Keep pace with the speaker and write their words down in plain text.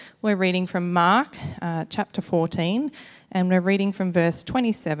We're reading from Mark chapter 14, and we're reading from verse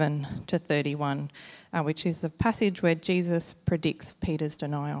 27 to 31, which is the passage where Jesus predicts Peter's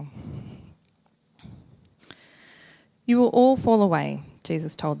denial. "You will all fall away,"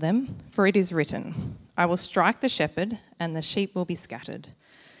 Jesus told them, "for it is written, 'I will strike the shepherd, and the sheep will be scattered.'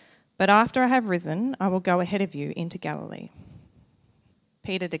 But after I have risen, I will go ahead of you into Galilee."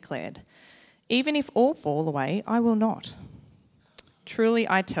 Peter declared, "Even if all fall away, I will not." "Truly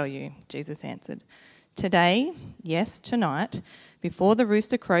I tell you," Jesus answered, "today, yes, tonight, before the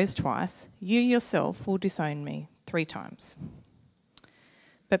rooster crows twice, you yourself will disown me 3 times.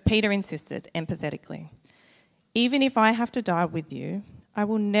 But Peter insisted empathetically, "Even if I have to die with you, I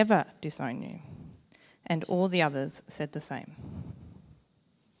will never disown you." And all the others said the same.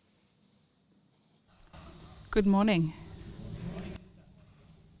 Good morning.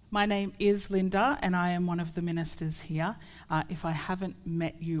 My name is Linda, and I am one of the ministers here. If I haven't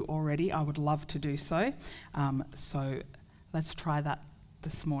met you already, I would love to do so. So let's try that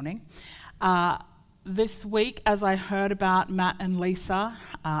this morning. This week, as I heard about Matt and Lisa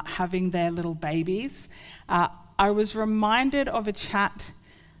having their little babies, I was reminded of a chat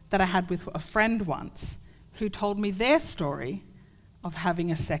that I had with a friend once who told me their story of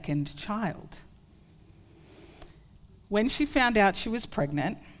having a second child. When she found out she was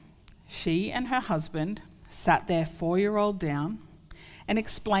pregnant, she and her husband sat their 4-year-old down and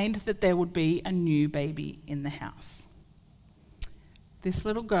explained that there would be a new baby in the house. This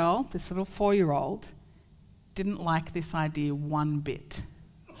little girl, this little 4-year-old, didn't like this idea one bit.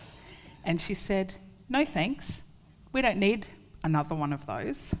 And she said, "No thanks, we don't need another one of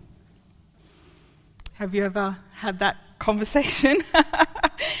those." Have you ever had that conversation?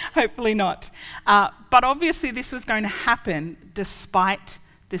 Hopefully not. But obviously this was going to happen despite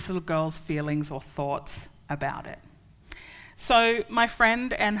this little girl's feelings or thoughts about it. So my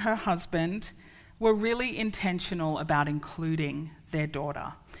friend and her husband were really intentional about including their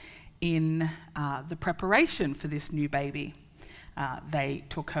daughter in the preparation for this new baby. They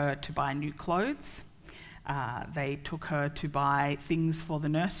took her to buy new clothes. They took her to buy things for the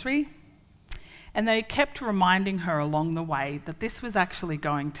nursery. And they kept reminding her along the way that this was actually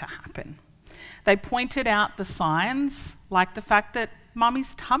going to happen. They pointed out the signs, like the fact that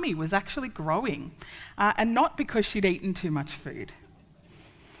Mummy's tummy was actually growing, and not because she'd eaten too much food.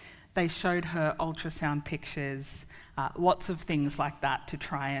 They showed her ultrasound pictures, lots of things like that to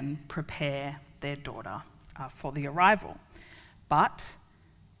try and prepare their daughter for the arrival. But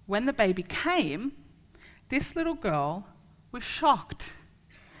when the baby came, this little girl was shocked.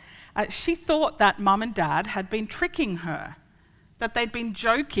 She thought that Mum and Dad had been tricking her, that they'd been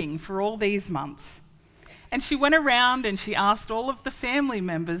joking for all these months. And she went around and she asked all of the family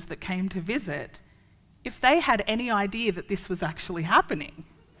members that came to visit if they had any idea that this was actually happening.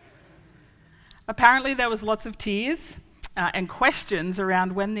 Apparently there was lots of tears and questions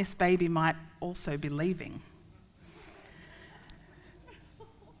around when this baby might also be leaving.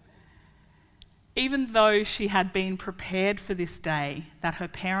 Even though she had been prepared for this day, that her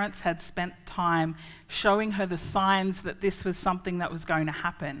parents had spent time showing her the signs that this was something that was going to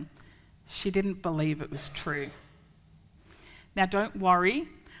happen, she didn't believe it was true. Now don't worry,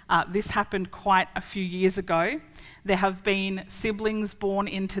 this happened quite a few years ago. There have been siblings born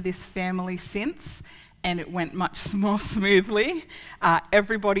into this family since, and it went much more smoothly.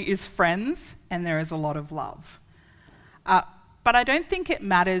 Everybody is friends, and there is a lot of love. But I don't think it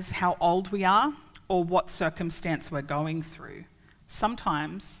matters how old we are or what circumstance we're going through.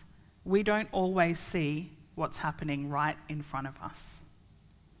 Sometimes we don't always see what's happening right in front of us.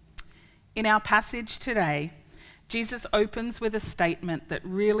 In our passage today, Jesus opens with a statement that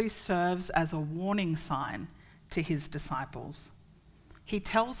really serves as a warning sign to his disciples. He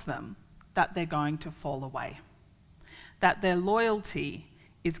tells them that they're going to fall away, that their loyalty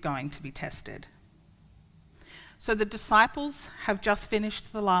is going to be tested. So the disciples have just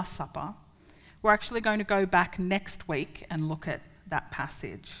finished the Last Supper. We're actually going to go back next week and look at that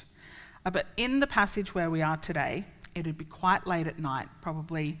passage. But in the passage where we are today, it would be quite late at night,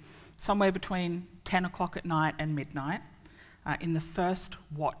 probably somewhere between 10 o'clock at night and midnight, in the first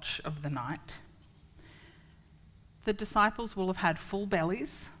watch of the night. The disciples will have had full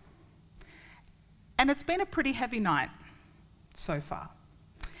bellies, and it's been a pretty heavy night so far.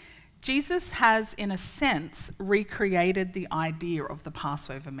 Jesus has, in a sense, recreated the idea of the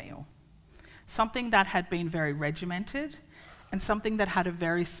Passover meal, something that had been very regimented and something that had a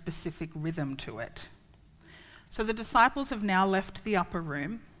very specific rhythm to it. So the disciples have now left the upper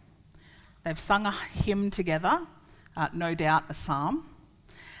room. They've sung a hymn together, no doubt a psalm,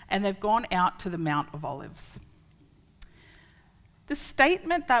 and they've gone out to the Mount of Olives. The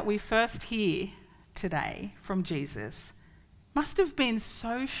statement that we first hear today from Jesus must have been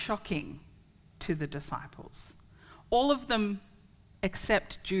so shocking to the disciples. All of them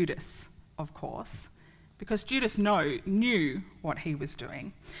except Judas, of course, because Judas knew what he was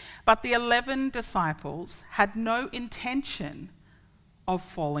doing. But the 11 disciples had no intention of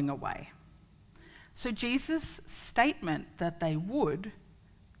falling away. So Jesus' statement that they would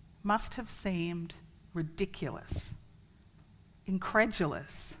must have seemed ridiculous,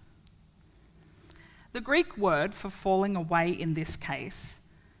 incredulous. The Greek word for falling away in this case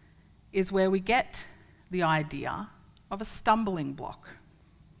is where we get the idea of a stumbling block.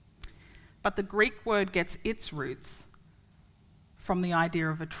 But the Greek word gets its roots from the idea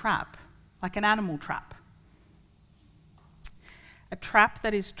of a trap, like an animal trap. A trap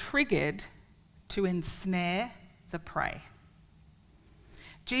that is triggered to ensnare the prey.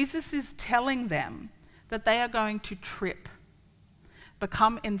 Jesus is telling them that they are going to trip,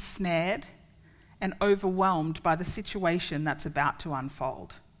 become ensnared and overwhelmed by the situation that's about to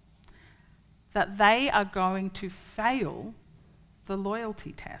unfold. That they are going to fail the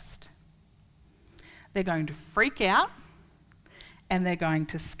loyalty test. They're going to freak out and they're going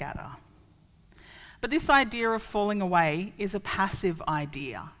to scatter. But this idea of falling away is a passive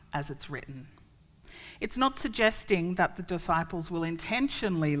idea as it's written. It's not suggesting that the disciples will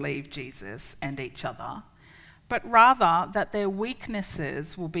intentionally leave Jesus and each other, but rather that their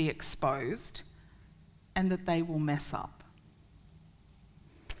weaknesses will be exposed and that they will mess up.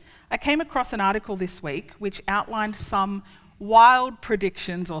 I came across an article this week which outlined some wild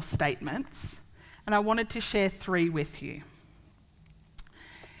predictions or statements, and I wanted to share 3 with you.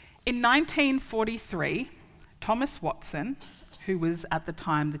 In 1943, Thomas Watson, who was at the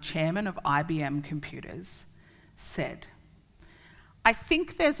time the chairman of IBM Computers, said, "I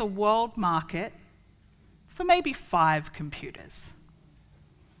think there's a world market for maybe 5 computers."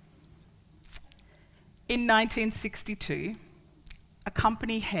 In 1962, a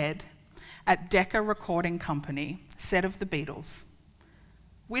company head at Decca Recording Company said of the Beatles,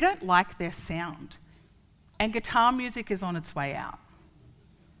 "We don't like their sound, and guitar music is on its way out,"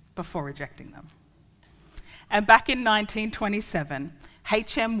 before rejecting them. And back in 1927,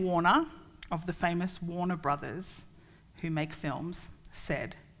 H.M. Warner, of the famous Warner Brothers, who make films,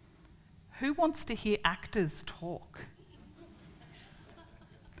 said, "Who wants to hear actors talk?"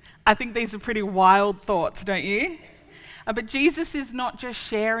 I think these are pretty wild thoughts, don't you? But Jesus is not just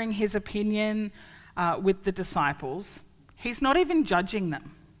sharing his opinion with the disciples. He's not even judging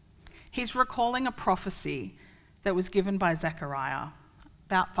them. He's recalling a prophecy that was given by Zechariah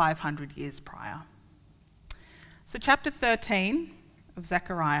about 500 years prior. So chapter 13 of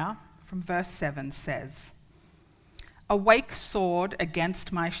Zechariah, from verse 7 says, "Awake sword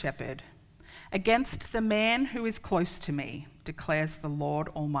against my shepherd, against the man who is close to me, declares the Lord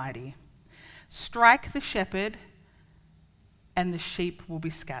Almighty. Strike the shepherd, and the sheep will be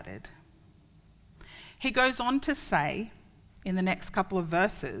scattered." He goes on to say, in the next couple of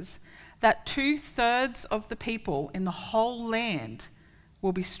verses, that 2/3 of the people in the whole land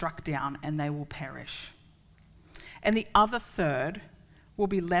will be struck down and they will perish. And the other 1/3 will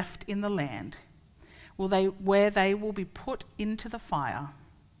be left in the land, where they will be put into the fire,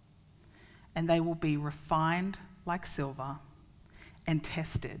 and they will be refined like silver and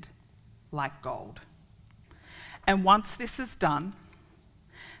tested like gold. And once this is done,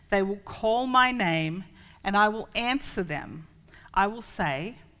 they will call my name, and I will answer them. I will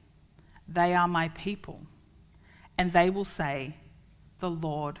say, "They are my people," and they will say, "The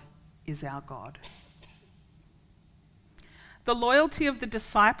Lord is our God." The loyalty of the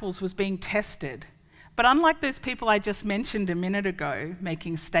disciples was being tested, but unlike those people I just mentioned a minute ago,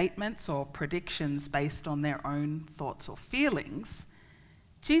 making statements or predictions based on their own thoughts or feelings,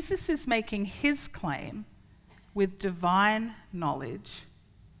 Jesus is making his claim with divine knowledge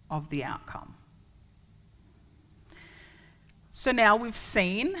of the outcome. So now we've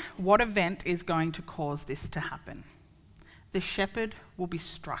seen what event is going to cause this to happen. The shepherd will be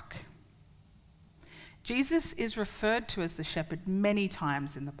struck. Jesus is referred to as the shepherd many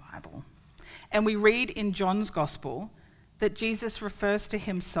times in the Bible. And we read in John's Gospel that Jesus refers to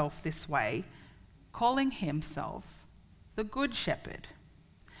himself this way, calling himself the Good Shepherd.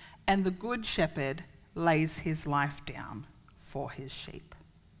 And the Good Shepherd lays his life down for his sheep.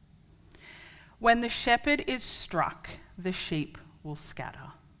 When the shepherd is struck, the sheep will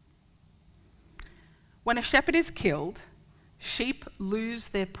scatter. When a shepherd is killed, sheep lose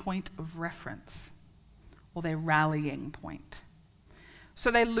their point of reference, or their rallying point. So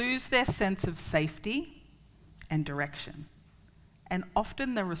they lose their sense of safety and direction. And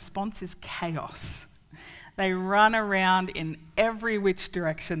often the response is chaos. They run around in every which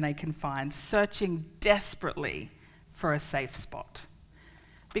direction they can find, searching desperately for a safe spot.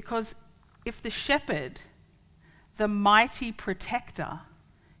 Because if the shepherd, the mighty protector,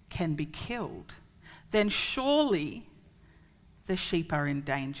 can be killed, then surely the sheep are in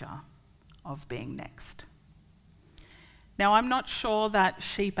danger of being next. Now, I'm not sure that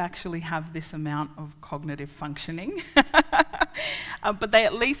sheep actually have this amount of cognitive functioning, but they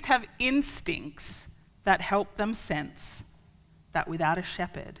at least have instincts that help them sense that without a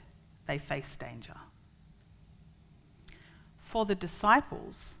shepherd, they face danger. For the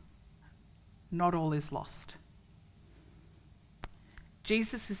disciples, not all is lost.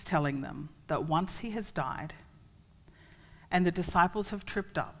 Jesus is telling them that once he has died and the disciples have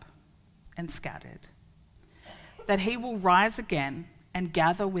tripped up and scattered, that he will rise again and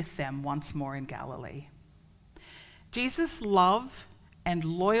gather with them once more in Galilee. Jesus' love and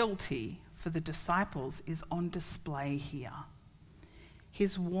loyalty for the disciples is on display here.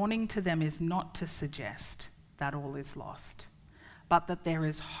 His warning to them is not to suggest that all is lost, but that there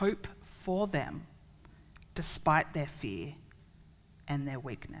is hope for them despite their fear and their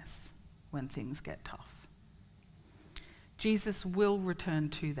weakness when things get tough. Jesus will return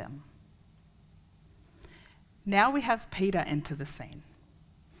to them. Now we have Peter enter the scene.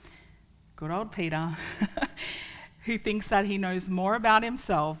 Good old Peter, who thinks that he knows more about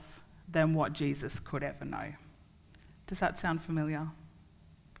himself than what Jesus could ever know. Does that sound familiar?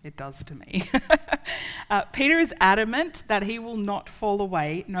 It does to me. Peter is adamant that he will not fall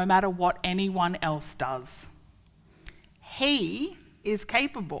away no matter what anyone else does. He is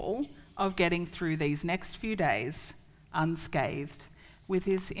capable of getting through these next few days unscathed with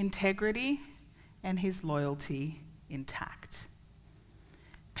his integrity and his loyalty intact.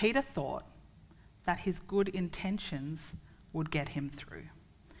 Peter thought that his good intentions would get him through,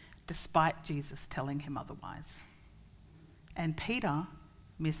 despite Jesus telling him otherwise. And Peter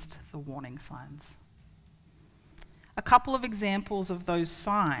missed the warning signs. A couple of examples of those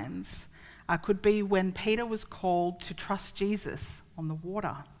signs could be when Peter was called to trust Jesus on the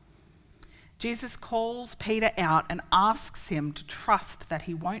water. Jesus calls Peter out and asks him to trust that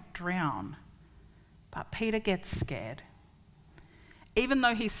he won't drown. But Peter gets scared. Even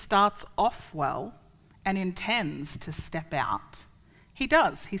though he starts off well and intends to step out, he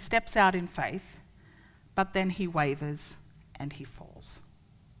does. He steps out in faith, but then he wavers and he falls.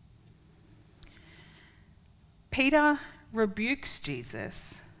 Peter rebukes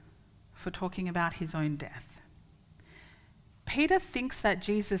Jesus for talking about his own death. Peter thinks that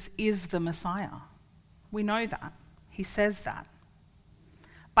Jesus is the Messiah. We know that. He says that.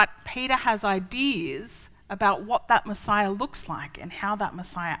 But Peter has ideas about what that Messiah looks like and how that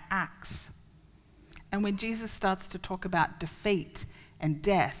Messiah acts. And when Jesus starts to talk about defeat and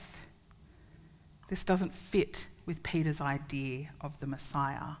death, this doesn't fit with Peter's idea of the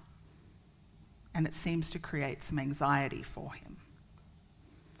Messiah. And it seems to create some anxiety for him.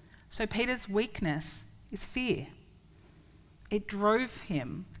 So Peter's weakness is fear. It drove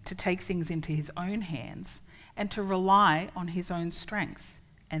him to take things into his own hands and to rely on his own strength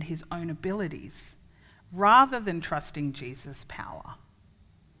and his own abilities, rather than trusting Jesus' power.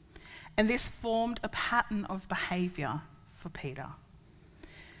 And this formed a pattern of behaviour for Peter.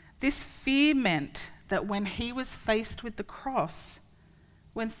 This fear meant that when he was faced with the cross,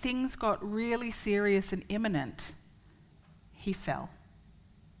 when things got really serious and imminent, he fell.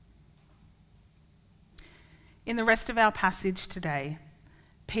 In the rest of our passage today,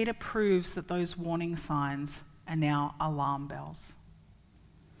 Peter proves that those warning signs are now alarm bells.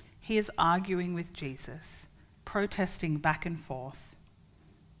 He is arguing with Jesus, protesting back and forth.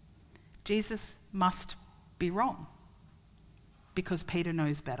 Jesus must be wrong because Peter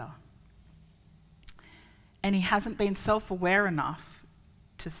knows better. And he hasn't been self-aware enough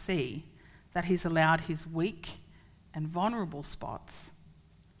to see that he's allowed his weak and vulnerable spots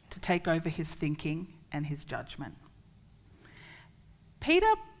to take over his thinking and his judgment.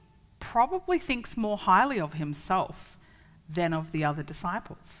 Peter probably thinks more highly of himself than of the other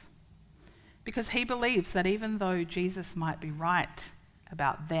disciples, because he believes that even though Jesus might be right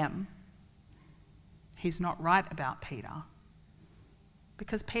about them, he's not right about Peter,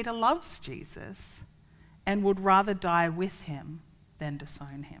 because Peter loves Jesus and would rather die with him than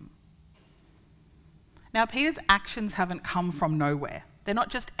disown him. Now, Peter's actions haven't come from nowhere. They're not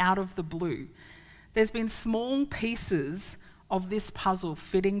just out of the blue. There's been small pieces of this puzzle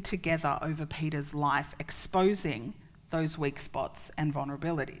fitting together over Peter's life, exposing those weak spots and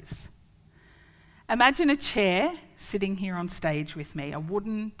vulnerabilities. Imagine a chair sitting here on stage with me, a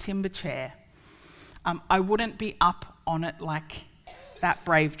wooden timber chair. I wouldn't be up on it like that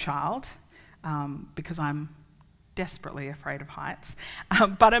brave child. because I'm desperately afraid of heights.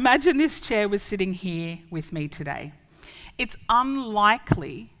 But imagine this chair was sitting here with me today. It's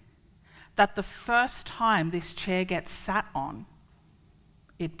unlikely that the first time this chair gets sat on,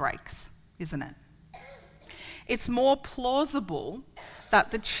 it breaks, isn't it? It's more plausible that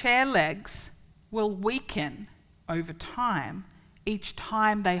the chair legs will weaken over time each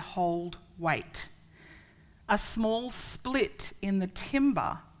time they hold weight. A small split in the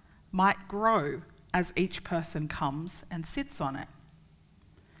timber might grow as each person comes and sits on it.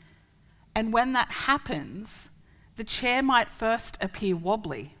 And when that happens, the chair might first appear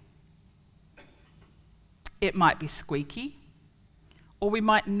wobbly. It might be squeaky, or we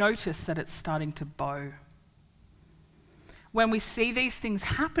might notice that it's starting to bow. When we see these things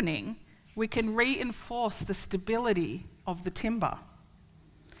happening, we can reinforce the stability of the timber.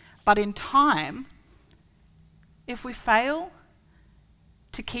 But in time, if we fail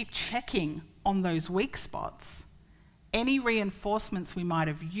to keep checking on those weak spots, any reinforcements we might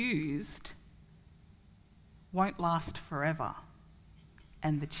have used won't last forever,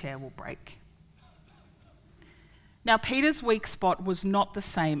 and the chair will break. Now, Peter's weak spot was not the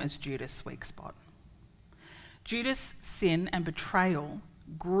same as Judas' weak spot. Judas' sin and betrayal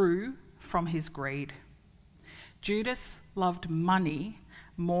grew from his greed. Judas loved money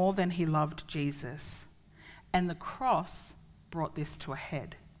more than he loved Jesus, and the cross brought this to a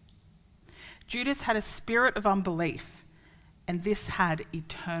head. Judas had a spirit of unbelief, and this had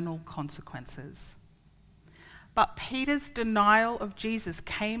eternal consequences. But Peter's denial of Jesus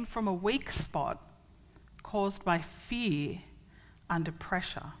came from a weak spot caused by fear under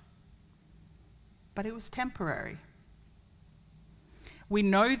pressure. But it was temporary. We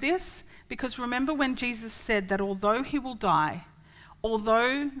know this because remember when Jesus said that although he will die,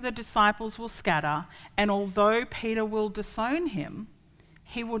 although the disciples will scatter, and although Peter will disown him,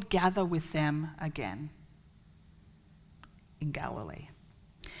 he would gather with them again in Galilee.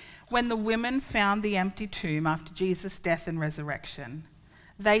 When the women found the empty tomb after Jesus' death and resurrection,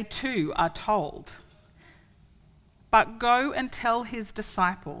 they too are told, "But go and tell his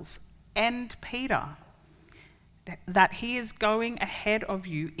disciples and Peter that he is going ahead of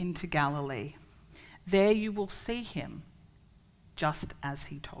you into Galilee. There you will see him, just as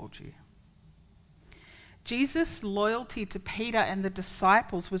he told you." Jesus' loyalty to Peter and the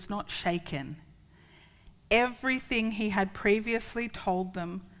disciples was not shaken. Everything he had previously told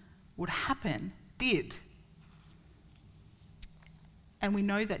them would happen did. And we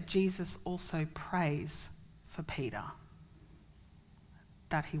know that Jesus also prays for Peter,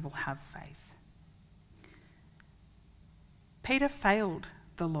 that he will have faith. Peter failed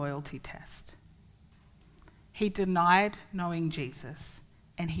the loyalty test. He denied knowing Jesus,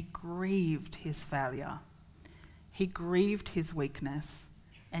 and he grieved his failure. He grieved his weakness,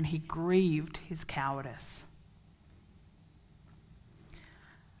 and he grieved his cowardice.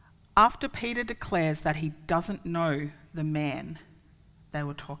 After Peter declares that he doesn't know the man they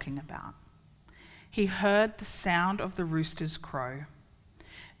were talking about, he heard the sound of the rooster's crow.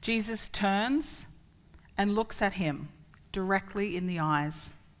 Jesus turns and looks at him directly in the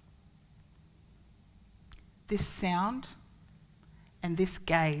eyes. This sound and this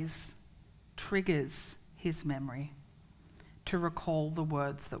gaze triggers his memory to recall the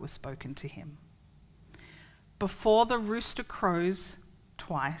words that were spoken to him. "Before the rooster crows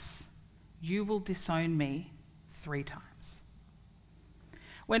twice, you will disown me 3 times."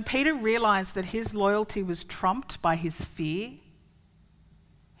 When Peter realized that his loyalty was trumped by his fear,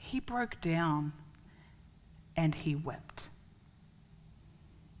 he broke down and he wept.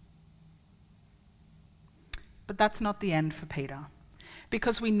 But that's not the end for Peter,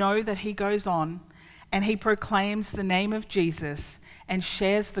 because we know that he goes on and he proclaims the name of Jesus and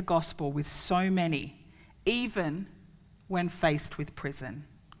shares the gospel with so many, even when faced with prison.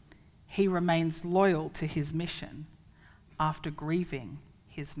 He remains loyal to his mission after grieving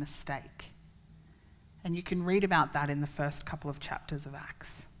his mistake. And you can read about that in the first couple of chapters of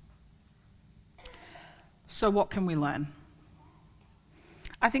Acts. So what can we learn?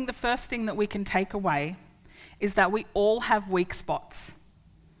 I think the first thing that we can take away is that we all have weak spots.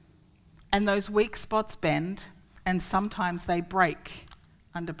 And those weak spots bend, and sometimes they break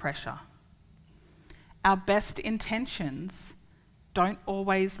under pressure. Our best intentions don't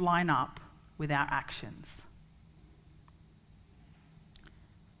always line up with our actions.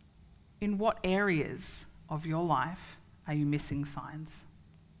 In what areas of your life are you missing signs?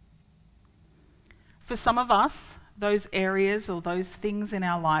 For some of us, those areas or those things in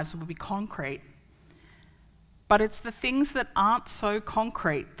our lives will be concrete. But it's the things that aren't so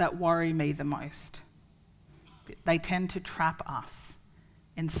concrete that worry me the most. They tend to trap us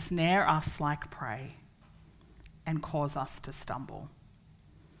ensnare us like prey, and cause us to stumble.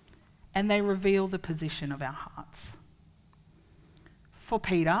 And they reveal the position of our hearts. For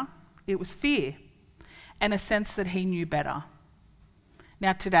Peter, it was fear and a sense that he knew better.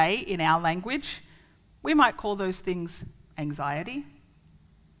 Now today, in our language, we might call those things anxiety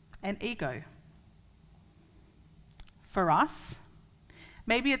and ego. For us,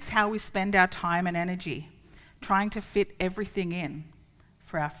 maybe it's how we spend our time and energy trying to fit everything in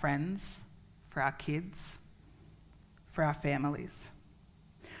for our friends, for our kids, for our families.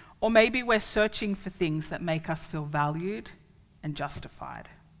 Or maybe we're searching for things that make us feel valued and justified.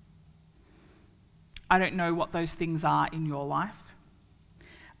 I don't know what those things are in your life,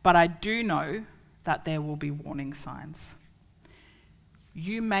 but I do know that there will be warning signs.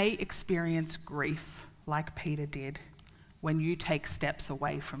 You may experience grief like Peter did when you take steps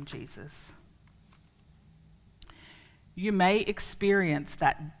away from Jesus. You may experience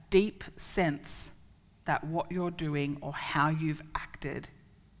that deep sense that what you're doing or how you've acted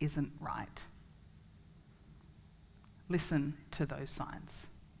isn't right. Listen to those signs.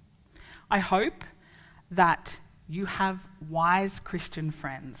 I hope that you have wise Christian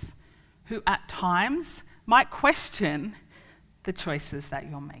friends who at times might question the choices that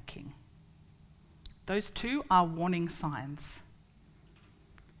you're making. Those two are warning signs.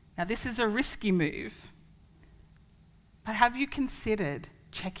 Now, this is a risky move, but have you considered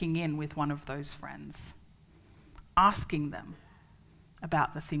checking in with one of those friends, asking them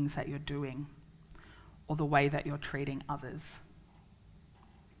about the things that you're doing or the way that you're treating others?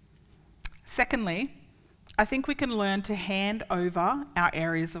 Secondly, I think we can learn to hand over our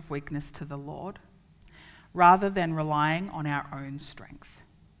areas of weakness to the Lord rather than relying on our own strength.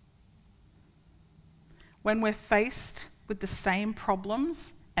 When we're faced with the same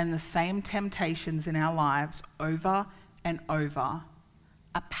problems and the same temptations in our lives over and over,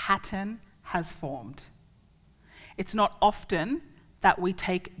 a pattern has formed. It's not often that we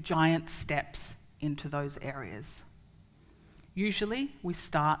take giant steps into those areas. Usually, we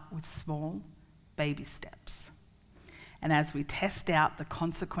start with small baby steps. And as we test out the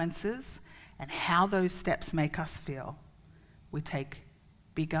consequences and how those steps make us feel, we take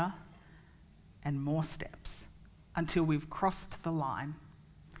bigger and more steps until we've crossed the line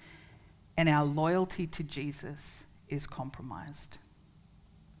and our loyalty to Jesus is compromised.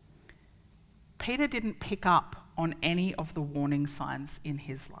 Peter didn't pick up on any of the warning signs in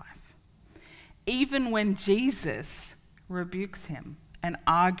his life. Even when Jesus rebukes him and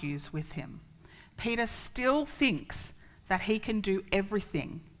argues with him, Peter still thinks that he can do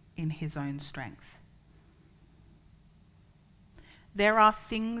everything in his own strength. There are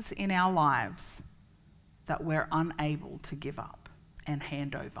things in our lives that we're unable to give up and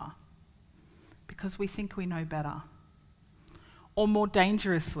hand over because we think we know better. Or more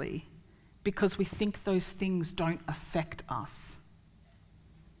dangerously, because we think those things don't affect us.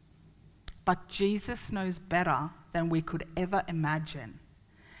 But Jesus knows better than we could ever imagine.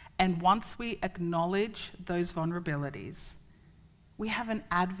 And once we acknowledge those vulnerabilities, we have an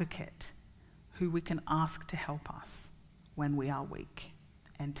advocate who we can ask to help us when we are weak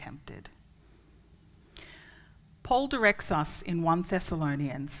and tempted. Paul directs us in 1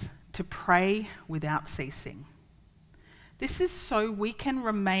 Thessalonians to pray without ceasing. This is so we can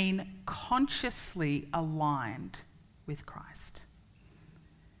remain consciously aligned with Christ.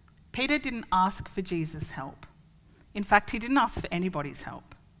 Peter didn't ask for Jesus' help. In fact, he didn't ask for anybody's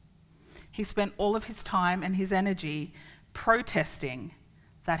help. He spent all of his time and his energy protesting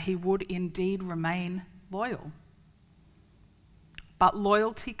that he would indeed remain loyal. But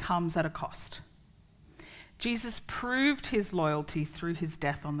loyalty comes at a cost. Jesus proved his loyalty through his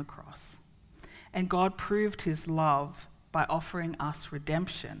death on the cross, and God proved his love by offering us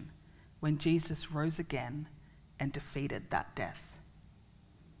redemption when Jesus rose again and defeated that death.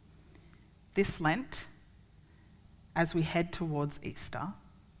 This Lent, as we head towards Easter,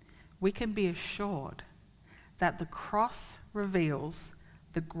 we can be assured that the cross reveals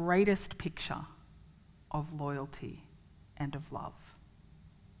the greatest picture of loyalty and of love.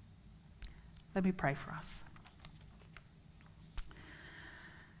 Let me pray for us.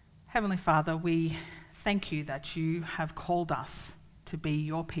 Heavenly Father, we thank you that you have called us to be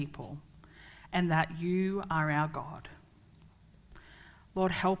your people and that you are our God.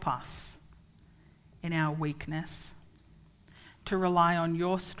 Lord, help us in our weakness to rely on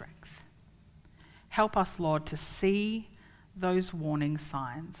your strength. Help us, Lord, to see those warning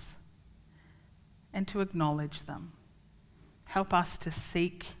signs and to acknowledge them. Help us to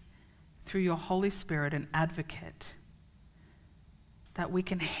seek through your Holy Spirit an advocate that we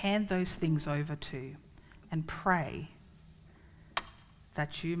can hand those things over to and pray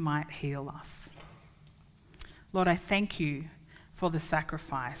that you might heal us. Lord, I thank you for the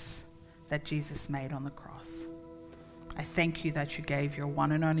sacrifice that Jesus made on the cross. I thank you that you gave your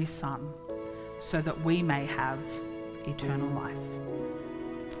one and only Son so that we may have eternal life.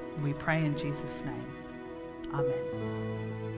 We pray in Jesus' name. Amen.